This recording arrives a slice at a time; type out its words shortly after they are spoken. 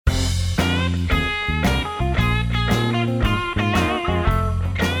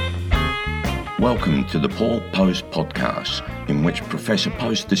Welcome to the Paul Post podcast, in which Professor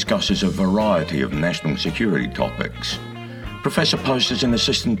Post discusses a variety of national security topics. Professor Post is an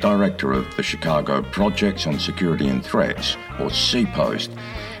assistant director of the Chicago Projects on Security and Threats, or CPOST,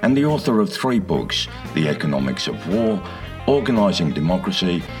 and the author of 3 books, The Economics of War, Organising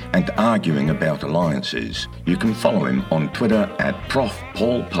Democracy, and Arguing About Alliances. You can follow him on Twitter at Prof.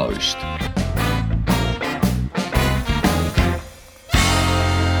 Paul Post.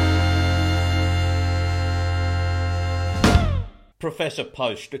 Professor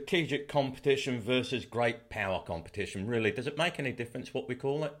Post, strategic competition versus great power competition. Really, does it make any difference what we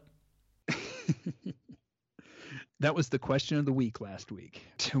call it? That was the question of the week last week.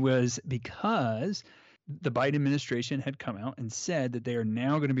 It was because the Biden administration had come out and said that they are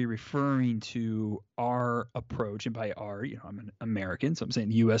now going to be referring to our approach, and by our, I'm an American, so I'm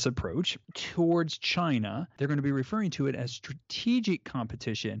saying U.S. approach towards China. They're going to be referring to it as strategic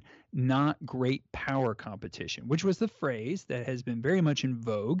competition, not great power competition, which was the phrase that has been very much in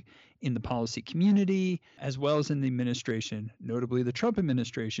vogue in the policy community, as well as in the administration, notably the Trump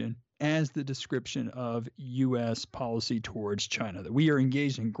administration, as the description of U.S. policy towards China, that we are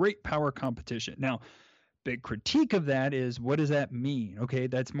engaged in great power competition. Now, big critique of that is, what does that mean? Okay,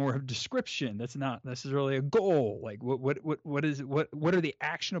 that's more of description. That's not necessarily a goal. Like, what are the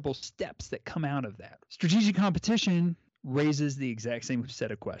actionable steps that come out of that? Strategic competition raises the exact same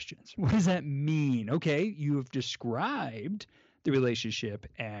set of questions. What does that mean? Okay, you have described the relationship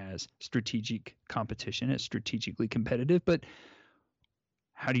as strategic competition, as strategically competitive, but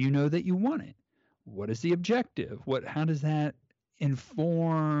how do you know that you want it? What is the objective? How does that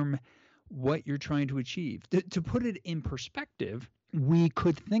inform what you're trying to achieve? To put it in perspective, we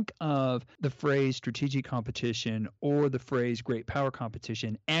could think of the phrase strategic competition or the phrase great power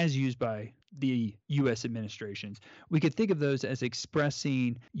competition as used by the U.S. administrations. We could think of those as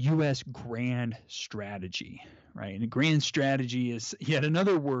expressing U.S. grand strategy, right? And a grand strategy is yet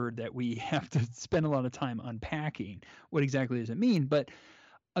another word that we have to spend a lot of time unpacking. What exactly does it mean? But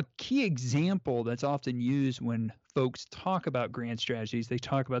a key example that's often used when folks talk about grand strategies, they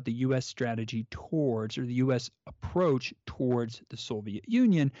talk about the U.S. strategy towards, or the U.S. approach towards the Soviet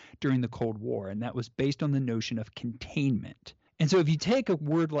Union during the Cold War. And that was based on the notion of containment. And so if you take a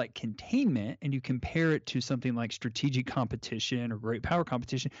word like containment and you compare it to something like strategic competition or great power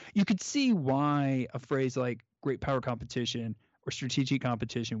competition, you could see why a phrase like great power competition or strategic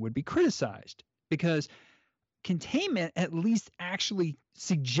competition would be criticized, because containment at least actually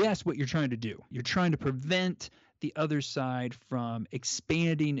suggests what you're trying to do. You're trying to prevent the other side from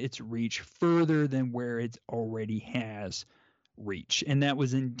expanding its reach further than where it already has reach. And that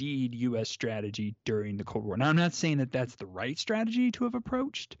was indeed U.S. strategy during the Cold War. Now, I'm not saying that that's the right strategy to have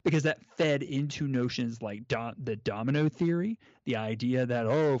approached, because that fed into notions like the domino theory, the idea that,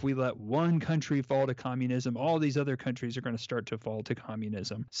 if we let one country fall to communism, all these other countries are going to start to fall to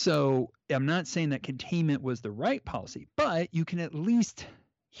communism. So I'm not saying that containment was the right policy, but you can at least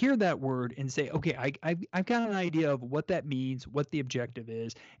hear that word and say, okay, I've got an idea of what that means, what the objective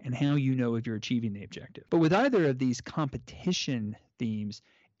is, and how you know if you're achieving the objective. But with either of these competition themes,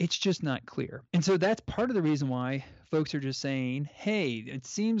 it's just not clear. And so that's part of the reason why folks are just saying, hey, it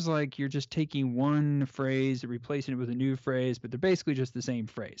seems like you're just taking one phrase and replacing it with a new phrase, but they're basically just the same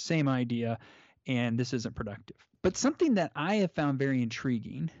phrase, same idea, and this isn't productive. But something that I have found very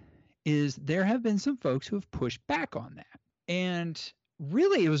intriguing is there have been some folks who have pushed back on that. And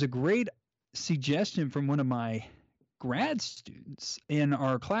really, it was a great suggestion from one of my grad students in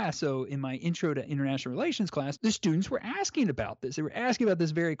our class. So in my Intro to International Relations class, the students were asking about this. They were asking about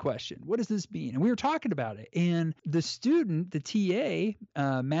this very question. What does this mean? And we were talking about it. And the student, the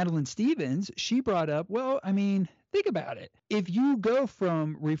TA, Madeline Stevens, she brought up, think about it. If you go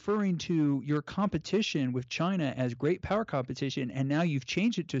from referring to your competition with China as great power competition, and now you've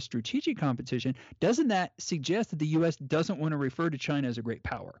changed it to strategic competition, doesn't that suggest that the U.S. doesn't want to refer to China as a great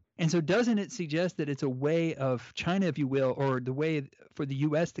power? And so doesn't it suggest that it's a way of China, if you will, or the way for the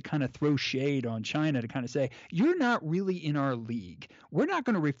U.S. to kind of throw shade on China, to kind of say, you're not really in our league. We're not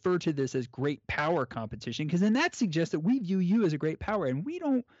going to refer to this as great power competition, because then that suggests that we view you as a great power, and we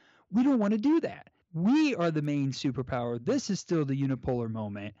don't want to do that. We are the main superpower. This is still the unipolar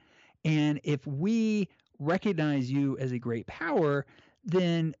moment. And if we recognize you as a great power,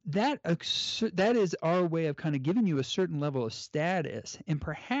 then that is our way of kind of giving you a certain level of status, and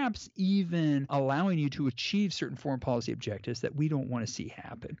perhaps even allowing you to achieve certain foreign policy objectives that we don't want to see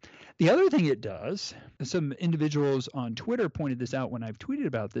happen. The other thing it does, some individuals on Twitter pointed this out when I've tweeted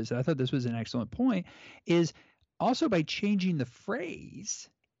about this, and I thought this was an excellent point, is also by changing the phrase,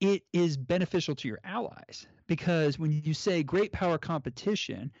 it is beneficial to your allies, because when you say great power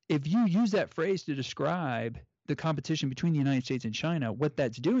competition, if you use that phrase to describe the competition between the United States and China, what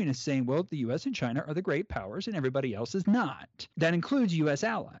that's doing is saying, well, the U.S. and China are the great powers and everybody else is not. That includes U.S.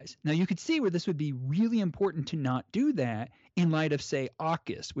 allies. Now, you could see where this would be really important to not do that in light of, say,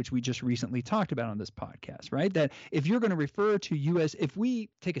 AUKUS, which we just recently talked about on this podcast, right? That if you're going to refer to U.S., if we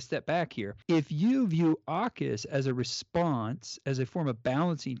take a step back here, if you view AUKUS as a response, as a form of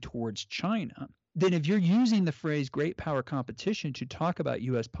balancing towards China, then if you're using the phrase great power competition to talk about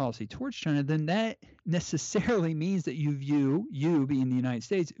U.S. policy towards China, then that necessarily means that you being the United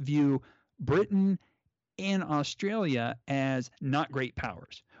States, view Britain and Australia as not great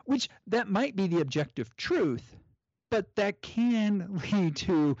powers, which that might be the objective truth, but that can lead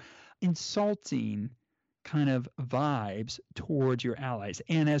to insulting kind of vibes towards your allies.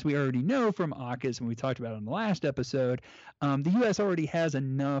 And as we already know from AUKUS, and we talked about in the last episode, the U.S. already has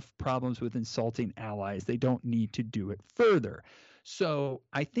enough problems with insulting allies. They don't need to do it further. So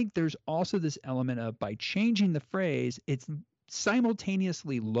I think there's also this element of, by changing the phrase, it's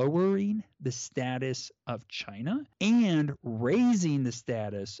simultaneously lowering the status of China and raising the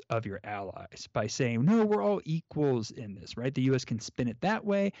status of your allies by saying, no, we're all equals in this, right? The U.S. can spin it that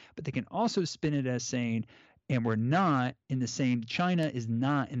way, but they can also spin it as saying, and we're not in the same, China is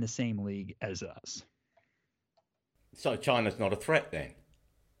not in the same league as us. So China's not a threat then?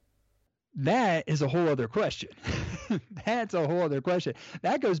 That is a whole other question. That's a whole other question.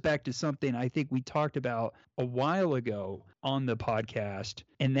 That goes back to something I think we talked about a while ago on the podcast,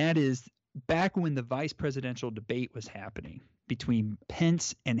 and that is back when the vice presidential debate was happening between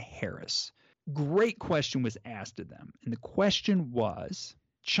Pence and Harris. Great question was asked of them, and the question was,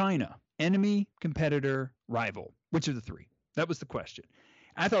 China, enemy, competitor, rival, which of the three? That was the question.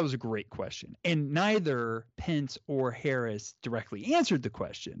 I thought it was a great question. And neither Pence or Harris directly answered the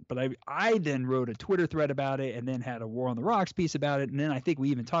question. But I then wrote a Twitter thread about it and then had a War on the Rocks piece about it. And then I think we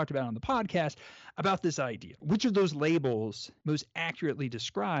even talked about it on the podcast about this idea. Which of those labels most accurately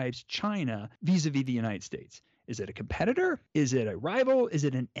describes China vis-a-vis the United States? Is it a competitor? Is it a rival? Is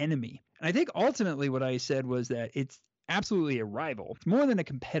it an enemy? And I think ultimately what I said was that it's absolutely a rival. It's more than a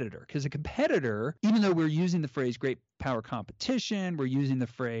competitor, because a competitor, even though we're using the phrase great power competition, we're using the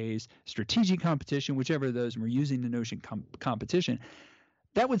phrase strategic competition, whichever of those, and we're using the notion competition,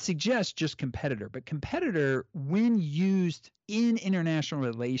 that would suggest just competitor. But competitor, when used in international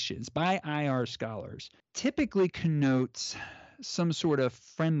relations by IR scholars, typically connotes some sort of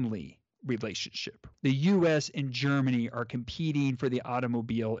friendly relationship. The U.S. and Germany are competing for the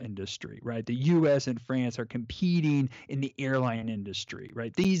automobile industry, right? The U.S. and France are competing in the airline industry,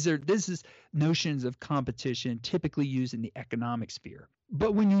 right? This is notions of competition typically used in the economic sphere.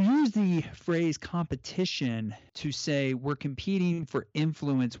 But when you use the phrase competition to say we're competing for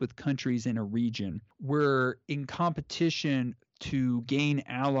influence with countries in a region, we're in competition to gain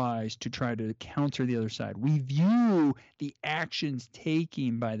allies to try to counter the other side, we view the actions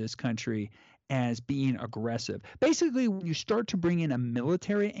taken by this country as being aggressive. Basically, when you start to bring in a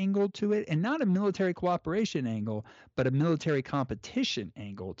military angle to it, and not a military cooperation angle, but a military competition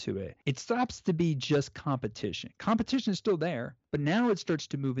angle to it, it stops to be just competition. Competition is still there, but now it starts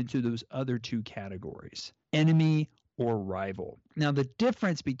to move into those other two categories, enemy or rival. Now, the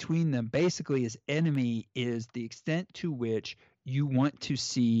difference between them basically is enemy is the extent to which you want to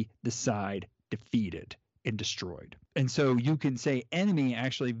see the side defeated and destroyed. And so you can say enemy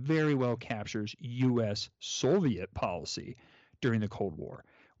actually very well captures U.S. Soviet policy during the Cold War.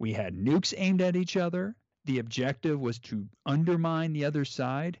 We had nukes aimed at each other. The objective was to undermine the other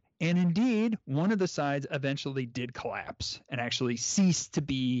side. And indeed, one of the sides eventually did collapse and actually ceased to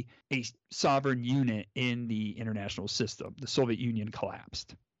be a sovereign unit in the international system. The Soviet Union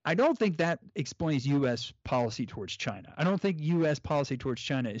collapsed. I don't think that explains U.S. policy towards China. I don't think U.S. policy towards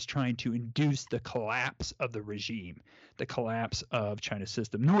China is trying to induce the collapse of the regime, the collapse of China's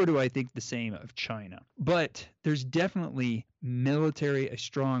system, nor do I think the same of China. But there's definitely a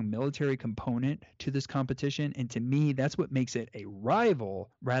strong military component to this competition. And to me, that's what makes it a rival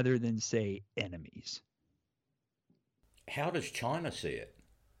rather than, say, enemies. How does China see it?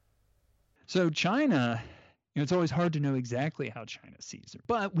 So China, it's always hard to know exactly how China sees it,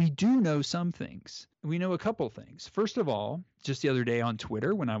 but we do know some things. We know a couple things. First of all, just the other day on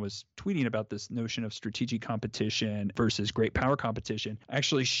Twitter, when I was tweeting about this notion of strategic competition versus great power competition, I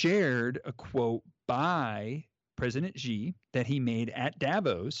actually shared a quote by President Xi that he made at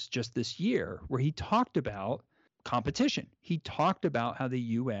Davos just this year, where he talked about competition. He talked about how the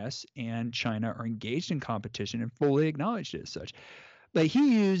U.S. and China are engaged in competition and fully acknowledged it as such. But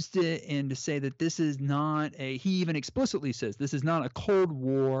he used it to say that this is he even explicitly says this is not a Cold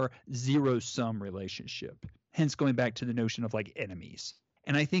War zero-sum relationship. hence going back to the notion of like enemies.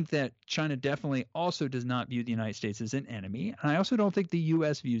 And I think that China definitely also does not view the United States as an enemy. And I also don't think the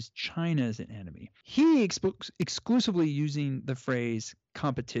U.S. views China as an enemy. He exclusively using the phrase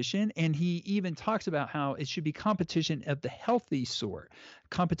competition, and he even talks about how it should be competition of the healthy sort,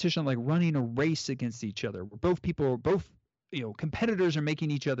 competition like running a race against each other, where both competitors are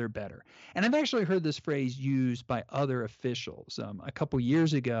making each other better. And I've actually heard this phrase used by other officials. A couple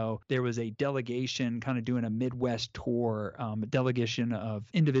years ago, there was a delegation kind of doing a Midwest tour, a delegation of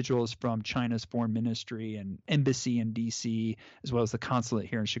individuals from China's foreign ministry and embassy in D.C., as well as the consulate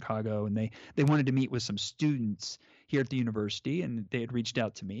here in Chicago. And they wanted to meet with some students here at the university, and they had reached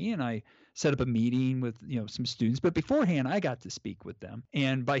out to me, and I set up a meeting with some students. But beforehand, I got to speak with them,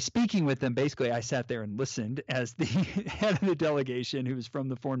 and by speaking with them, basically I sat there and listened as the head of the delegation, who was from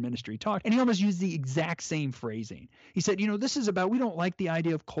the foreign ministry, talked, and he almost used the exact same phrasing. He said, this is about, we don't like the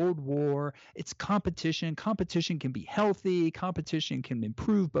idea of Cold War. It's competition. Competition can be healthy. Competition can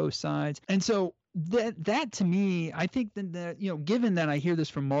improve both sides. And so that to me, I think that given that I hear this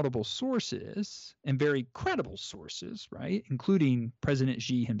from multiple sources and very credible sources, right, including President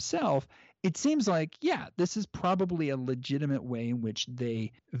Xi himself, it seems like, this is probably a legitimate way in which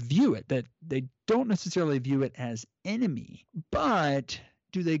they view it, that they don't necessarily view it as enemy, but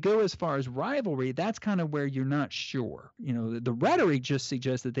do they go as far as rivalry? That's kind of where you're not sure. The rhetoric just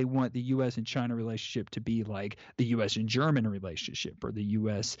suggests that they want the U.S. and China relationship to be like the U.S. and German relationship or the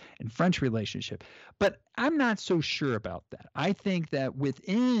U.S. and French relationship. But I'm not so sure about that. I think that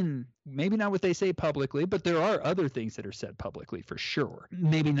within, maybe not what they say publicly, but there are other things that are said publicly for sure.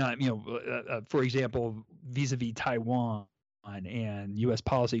 Maybe not, for example, vis-a-vis Taiwan and U.S.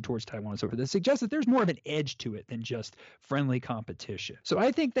 policy towards Taiwan and so forth, that suggests that there's more of an edge to it than just friendly competition. So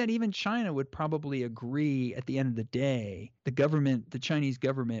I think that even China would probably agree at the end of the day, the Chinese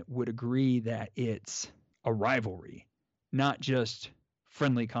government would agree that it's a rivalry, not just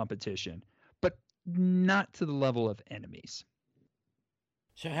friendly competition, but not to the level of enemies.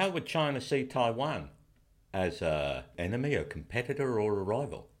 So how would China see Taiwan? As an enemy, a competitor, or a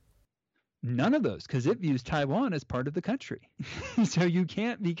rival? None of those, because it views Taiwan as part of the country. So you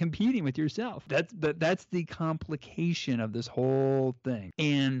can't be competing with yourself. That's the complication of this whole thing.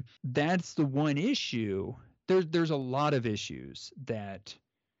 And that's the one issue. There's a lot of issues that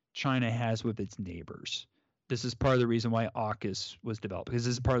China has with its neighbors. This is part of the reason why AUKUS was developed, because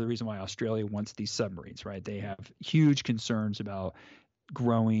this is part of the reason why Australia wants these submarines, right? They have huge concerns about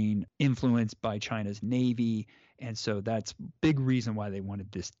growing influence by China's Navy. And so that's a big reason why they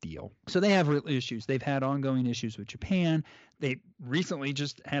wanted this deal. So they have real issues. They've had ongoing issues with Japan. They recently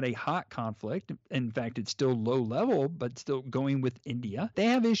just had a hot conflict. In fact, it's still low level, but still going with India. They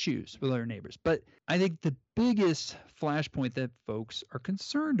have issues with their neighbors. But I think the biggest flashpoint that folks are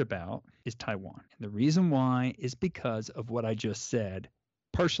concerned about is Taiwan. And the reason why is because of what I just said,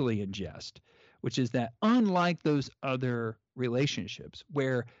 partially in jest, which is that unlike those other relationships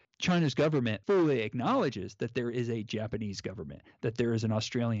where China's government fully acknowledges that there is a Japanese government, that there is an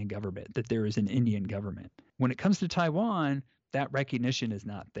Australian government, that there is an Indian government. When it comes to Taiwan, that recognition is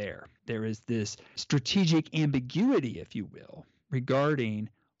not there. There is this strategic ambiguity, if you will, regarding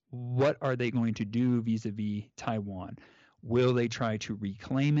what are they going to do vis-a-vis Taiwan. Will they try to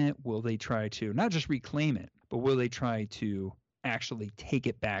reclaim it? Will they try to not just reclaim it, but will they try to actually take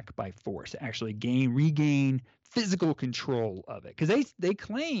it back by force, actually regain physical control of it? Because they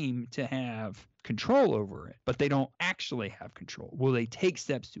claim to have control over it, but they don't actually have control. Will they take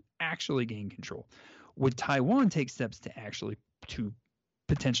steps to actually gain control? Would Taiwan take steps to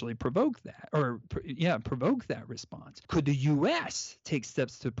potentially provoke that, provoke that response? Could the U.S. take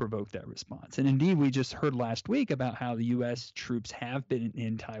steps to provoke that response? And indeed, we just heard last week about how the U.S. troops have been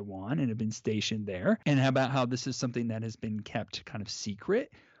in Taiwan and have been stationed there, and about how this is something that has been kept kind of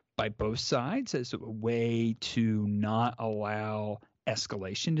secret by both sides as a way to not allow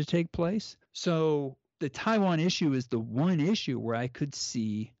escalation to take place. So the Taiwan issue is the one issue where you could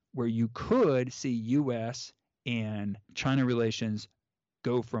see U.S. and China relations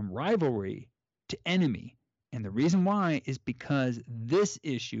go from rivalry to enemy. And the reason why is because this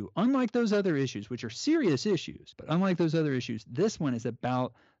issue, unlike those other issues, which are serious issues, but unlike those other issues, this one is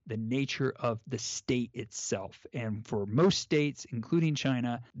about the nature of the state itself. And for most states, including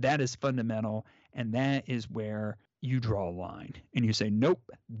China, that is fundamental. And that is where you draw a line and you say, nope,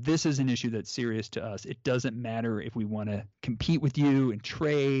 this is an issue that's serious to us. It doesn't matter if we want to compete with you and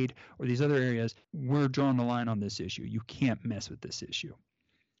trade or these other areas. We're drawing the line on this issue. You can't mess with this issue.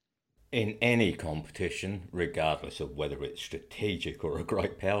 In any competition, regardless of whether it's strategic or a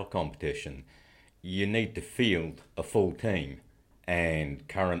great power competition, you need to field a full team. And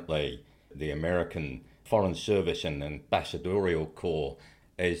currently, the American Foreign Service and Ambassadorial Corps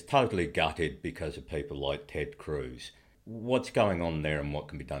is totally gutted because of people like Ted Cruz. What's going on there and what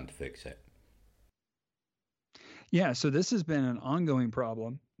can be done to fix it? Yeah, so this has been an ongoing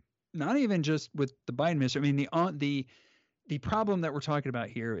problem, not even just with the Biden administration. I mean, the problem that we're talking about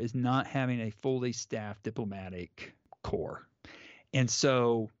here is not having a fully staffed diplomatic corps. And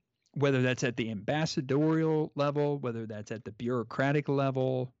so whether that's at the ambassadorial level, whether that's at the bureaucratic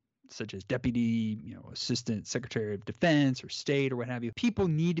level, such as deputy, assistant secretary of defense or state or what have you, people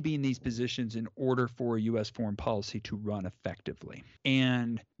need to be in these positions in order for U.S. foreign policy to run effectively.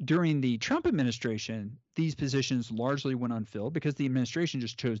 And during the Trump administration, these positions largely went unfilled because the administration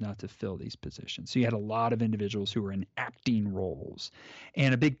just chose not to fill these positions. So you had a lot of individuals who were in acting roles.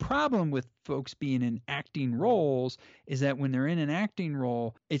 And a big problem with folks being in acting roles is that when they're in an acting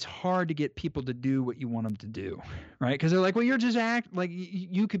role, it's hard to get people to do what you want them to do, right? Because they're like, well, you're just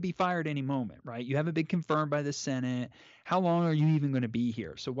you could be fired any moment, right? You haven't been confirmed by the Senate. How long are you even going to be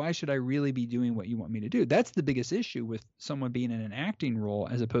here? So why should I really be doing what you want me to do? That's the biggest issue with someone being in an acting role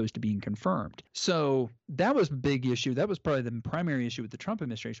as opposed to being confirmed. So that was a big issue. That was probably the primary issue with the Trump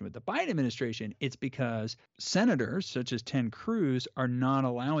administration. With the Biden administration, it's because senators such as Ted Cruz are not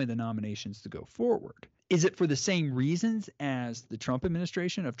allowing the nominations to go forward. Is it for the same reasons as the Trump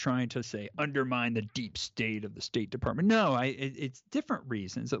administration of trying to, say, undermine the deep state of the State Department? No, it's different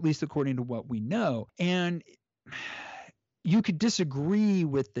reasons, at least according to what we know. And you could disagree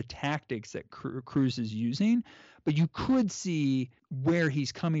with the tactics that Cruz is using, but you could see where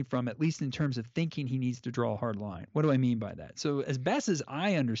he's coming from, at least in terms of thinking he needs to draw a hard line. What do I mean by that? So as best as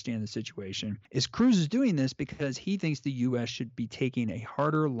I understand the situation, is Cruz is doing this because he thinks the U.S. should be taking a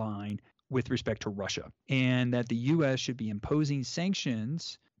harder line with respect to Russia, and that the U.S. should be imposing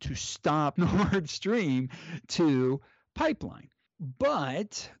sanctions to stop Nord Stream 2 pipeline.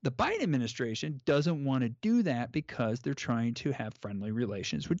 But the Biden administration doesn't want to do that because they're trying to have friendly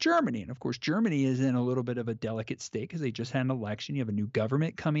relations with Germany. And of course, Germany is in a little bit of a delicate state because they just had an election. You have a new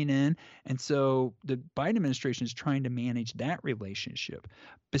government coming in. And so the Biden administration is trying to manage that relationship.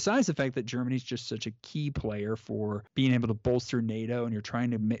 Besides the fact that Germany is just such a key player for being able to bolster NATO, and you're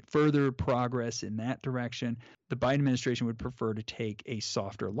trying to make further progress in that direction, the Biden administration would prefer to take a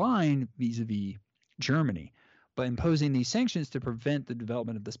softer line vis-a-vis Germany. But imposing these sanctions to prevent the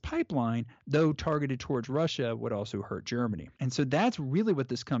development of this pipeline, though targeted towards Russia, would also hurt Germany. And so that's really what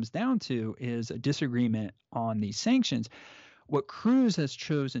this comes down to, is a disagreement on these sanctions. What Cruz has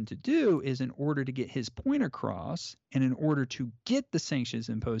chosen to do is, in order to get his point across and in order to get the sanctions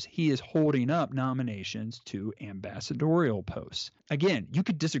imposed, he is holding up nominations to ambassadorial posts. Again, you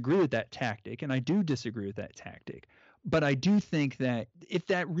could disagree with that tactic, and I do disagree with that tactic. But I do think that if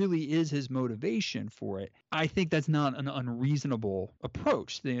that really is his motivation for it, I think that's not an unreasonable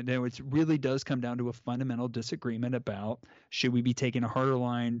approach. It really does come down to a fundamental disagreement about, should we be taking a harder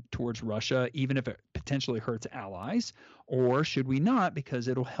line towards Russia, even if it potentially hurts allies, or should we not because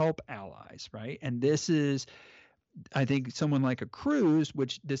it'll help allies, right? And this is, I think, someone like a Cruz,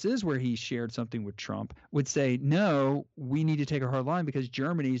 which this is where he shared something with Trump, would say, no, we need to take a hard line because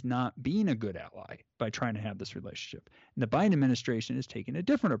Germany's not being a good ally by trying to have this relationship. And the Biden administration is taking a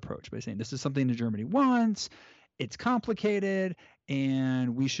different approach by saying this is something that Germany wants, it's complicated,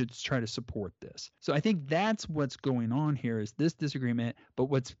 and we should try to support this. So I think that's what's going on here, is this disagreement.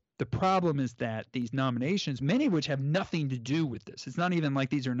 But the problem is that these nominations, many of which have nothing to do with this. It's not even like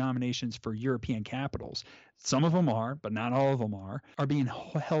these are nominations for European capitals. Some of them are, but not all of them are being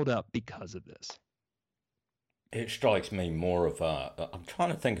held up because of this. It strikes me more of I'm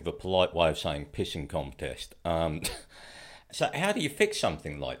trying to think of a polite way of saying pissing contest. So how do you fix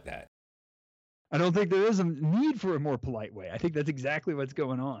something like that? I don't think there is a need for a more polite way. I think that's exactly what's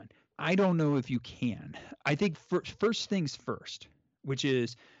going on. I don't know if you can. I think first things first, which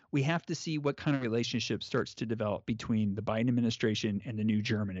is we have to see what kind of relationship starts to develop between the Biden administration and the new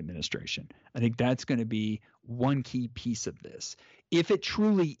German administration. I think that's going to be one key piece of this. If it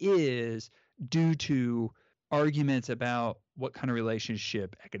truly is due to arguments about what kind of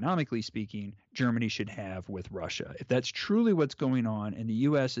relationship, economically speaking, Germany should have with Russia, if that's truly what's going on and the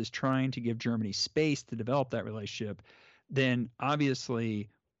U.S. is trying to give Germany space to develop that relationship, then obviously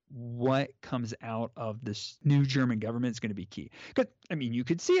what comes out of this new German government is going to be key. I mean, you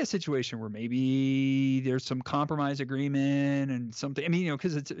could see a situation where maybe there's some compromise agreement and something. I mean,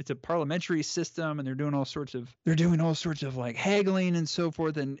 because it's a parliamentary system and they're doing all sorts of like haggling and so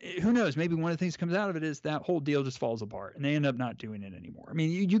forth. And who knows? Maybe one of the things that comes out of it is that whole deal just falls apart and they end up not doing it anymore. I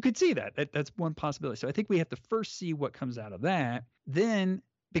mean, you could see that. That's one possibility. So I think we have to first see what comes out of that. Then,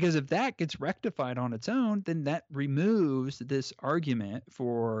 because if that gets rectified on its own, then that removes this argument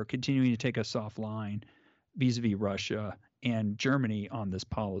for continuing to take a soft line vis-a-vis Russia and Germany on this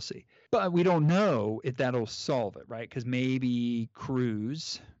policy. But we don't know if that'll solve it, right? Because maybe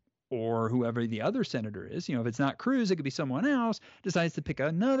Cruz or whoever the other senator is, if it's not Cruz, it could be someone else, decides to pick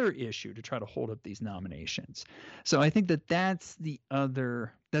another issue to try to hold up these nominations. So I think that's the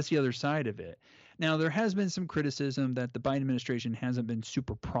other side of it. Now, there has been some criticism that the Biden administration hasn't been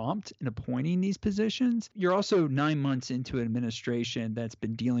super prompt in appointing these positions. You're also 9 months into an administration that's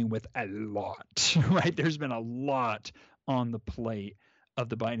been dealing with a lot, right? There's been a lot on the plate of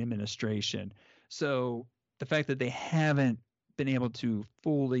the Biden administration. So the fact that they haven't been able to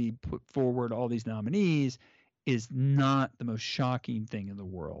fully put forward all these nominees is not the most shocking thing in the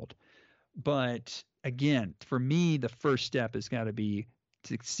world. But again, for me, the first step has got to be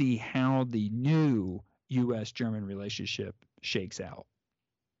to see how the new U.S.-German relationship shakes out.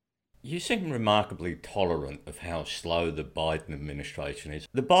 You seem remarkably tolerant of how slow the Biden administration is.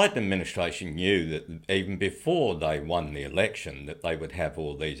 The Biden administration knew that even before they won the election that they would have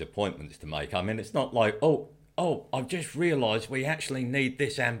all these appointments to make. I mean, it's not like, oh, I've just realised we actually need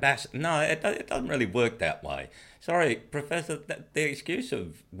this ambassador. No, it doesn't really work that way. Sorry, Professor, the excuse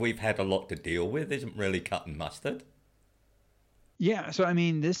of we've had a lot to deal with isn't really cutting mustard. Yeah, so I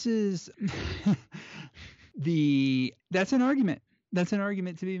mean, this is that's an argument. That's an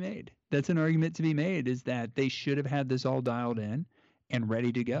argument to be made. That's an argument to be made, is that they should have had this all dialed in and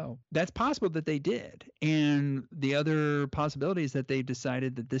ready to go. That's possible that they did. And the other possibility is that they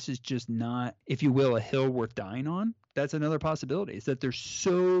decided that this is just not, if you will, a hill worth dying on. That's another possibility, is that there's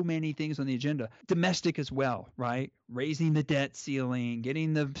so many things on the agenda, domestic as well, right? Raising the debt ceiling,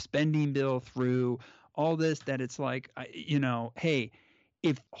 getting the spending bill through, all this, that it's like, hey,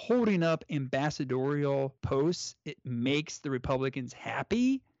 if holding up ambassadorial posts, it makes the Republicans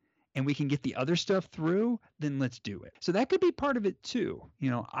happy and we can get the other stuff through, then let's do it. So that could be part of it too.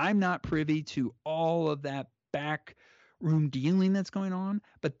 I'm not privy to all of that backroom dealing that's going on,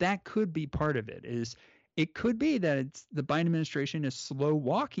 but that could be part of it. It could be that it's the Biden administration is slow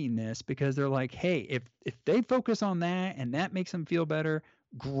walking this because they're like, hey, if they focus on that and that makes them feel better,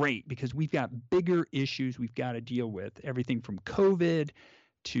 great, because we've got bigger issues we've got to deal with, everything from COVID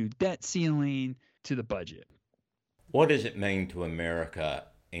to debt ceiling to the budget. What does it mean to America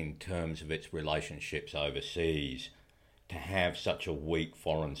in terms of its relationships overseas to have such a weak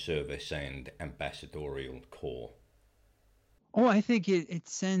foreign service and ambassadorial corps? Oh, I think it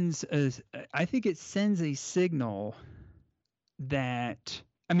sends a signal that,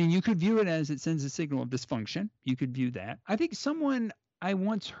 I mean, you could view it as it sends a signal of dysfunction. You could view that. I think I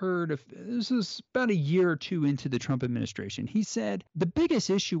once heard of, this was about a year or two into the Trump administration, he said the biggest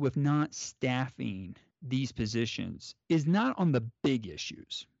issue with not staffing these positions is not on the big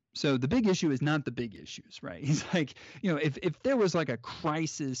issues. So the big issue is not the big issues, right? He's like, if there was like a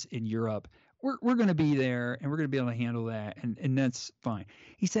crisis in Europe, we're going to be there and we're going to be able to handle that, and that's fine.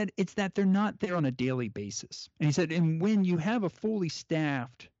 He said it's that they're not there on a daily basis. And he said, and when you have a fully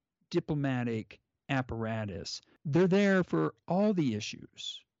staffed diplomatic apparatus, they're there for all the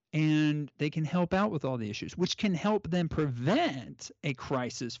issues and they can help out with all the issues, which can help them prevent a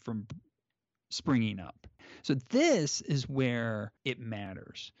crisis from springing up. So this is where it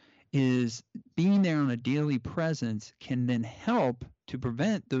matters, is being there on a daily presence can then help to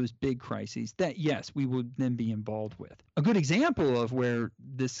prevent those big crises that, yes, we will then be involved with. A good example of where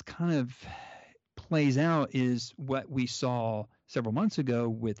this kind of plays out is what we saw several months ago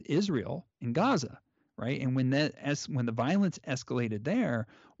with Israel and Gaza. Right. And when the violence escalated there,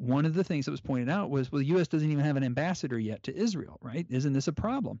 one of the things that was pointed out was, well, the U.S. doesn't even have an ambassador yet to Israel. Right. Isn't this a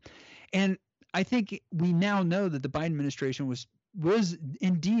problem? And I think we now know that the Biden administration was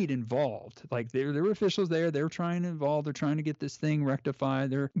indeed involved. Like there were officials there. They were trying to involve. They're trying to get this thing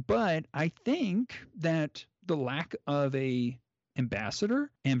rectified there. But I think that the lack of a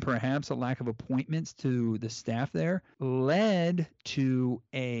ambassador and perhaps a lack of appointments to the staff there led to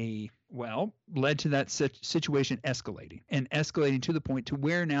that situation escalating to the point to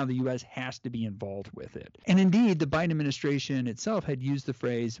where now the U.S. has to be involved with it. And indeed, the Biden administration itself had used the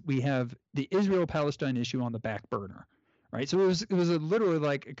phrase, we have the Israel-Palestine issue on the back burner, right? So it was literally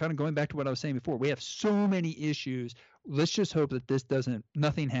like kind of going back to what I was saying before. We have so many issues. Let's just hope that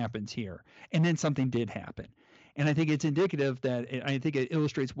nothing happens here. And then something did happen. And I think it's indicative that I think it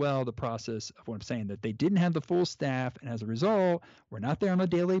illustrates well the process of what I'm saying, that they didn't have the full staff. And as a result, we're not there on a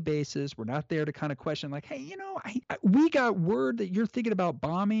daily basis. We're not there to kind of question like, hey, we got word that you're thinking about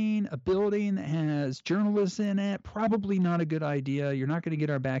bombing a building that has journalists in it. Probably not a good idea. You're not going to get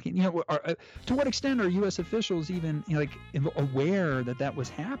our backing. To what extent are U.S. officials even aware that that was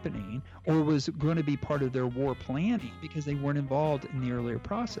happening or was going to be part of their war planning because they weren't involved in the earlier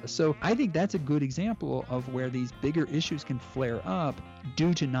process? So I think that's a good example of where these bigger issues can flare up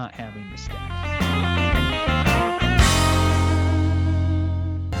due to not having the staff.